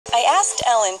asked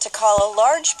Ellen to call a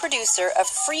large producer of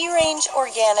free-range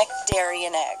organic dairy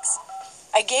and eggs.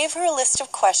 I gave her a list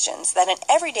of questions that an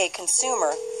everyday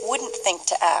consumer wouldn't think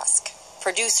to ask.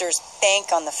 Producers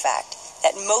bank on the fact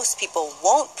that most people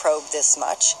won't probe this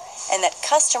much, and that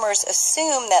customers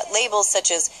assume that labels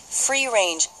such as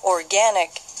free-range,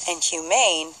 organic, and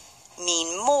humane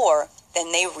mean more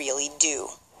than they really do.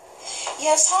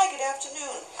 Yes, hi, good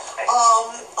afternoon.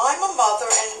 I'm a mother,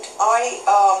 and I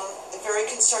am very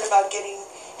concerned about getting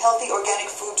healthy organic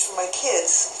foods for my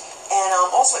kids, and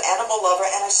I'm also an animal lover,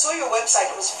 and I saw your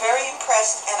website and was very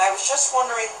impressed, and I was just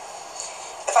wondering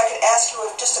if I could ask you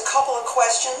just a couple of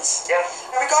questions. Yeah.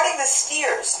 Regarding the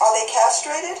steers, are they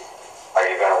castrated? Are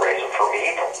you going to raise them for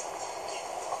meat?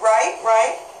 Right,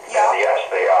 yeah. And yes,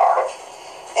 they are.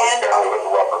 And with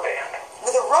a rubber band.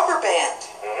 with a rubber band.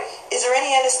 Mm-hmm. Is there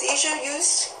any anesthesia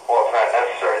used? Well, it's not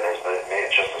necessary.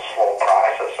 It's just a slow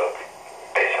process of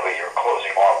basically you're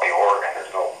closing off the organ.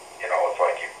 There's no, it's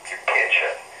like you pinch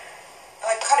it.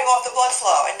 Like cutting off the blood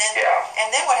flow, and then Yeah. and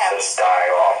then what happens? Just die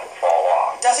off and fall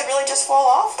off. Does it really just fall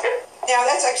off? Yep. Now,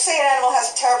 that's like, say an animal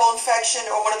has a terrible infection,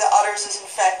 or one of the udders is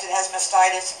infected, has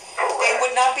mastitis. Correct. They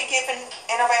would not be given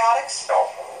antibiotics? No.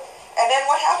 And then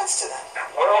what happens to them?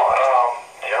 Well,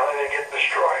 generally they get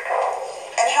destroyed.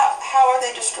 And how are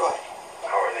they destroyed?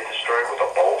 How are they destroyed? With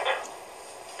a bolt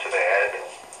to the head?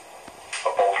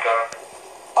 A bolt gun?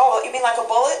 Oh, you mean like a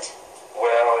bullet?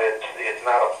 Well, it's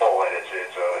not a bullet.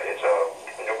 It's a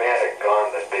pneumatic gun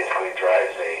that basically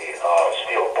drives a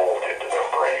steel bolt into their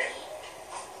brain.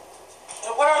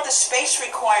 And what are the space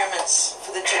requirements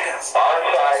for the chickens? On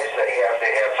size, they have to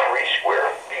have 3 square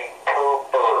feet per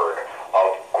bird of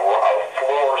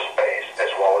floor space, as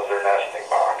well as their nesting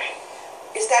box.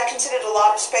 Is that considered a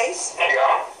lot of space?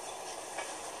 Yeah.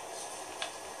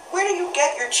 Where do you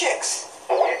get your chicks?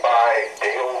 We buy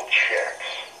day-old chicks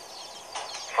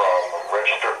from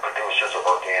registered producers of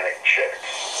organic chicks.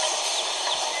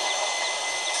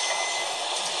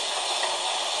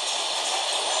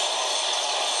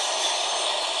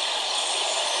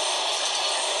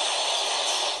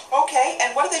 Okay,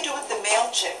 and what do they do with the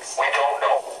male chicks? We don't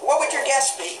know. What would your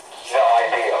guess be? No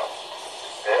idea.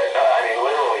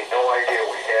 Literally no idea.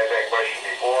 We've had that question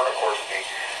before, and of course the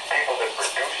people that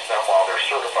produce them, while they're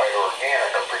certified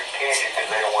organic, are pretty cagey because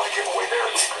they don't want to give away their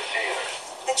secrets either.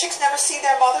 The chicks never see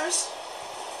their mothers?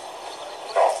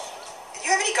 No. Do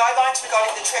you have any guidelines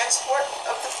regarding the transport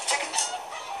of the chickens?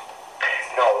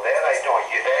 No, that I don't.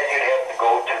 You'd have to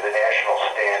go to the national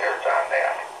standards on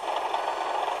that.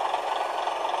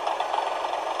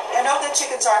 I know that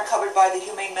chickens aren't covered by the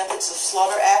Humane Methods of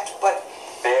Slaughter Act, but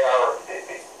They are,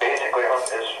 basically,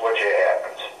 this is what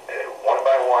happens. One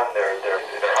by one, they're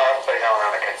upside down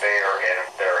on a conveyor, and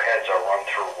their heads are run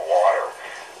through water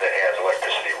that has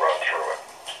electricity run through it.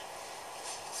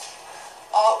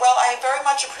 well, I very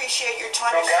much appreciate your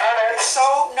time. You got it. You're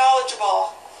so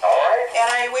knowledgeable. All right. And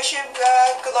I wish you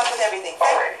good luck with everything.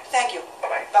 All right. Thank you.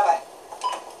 Bye-bye. Bye-bye.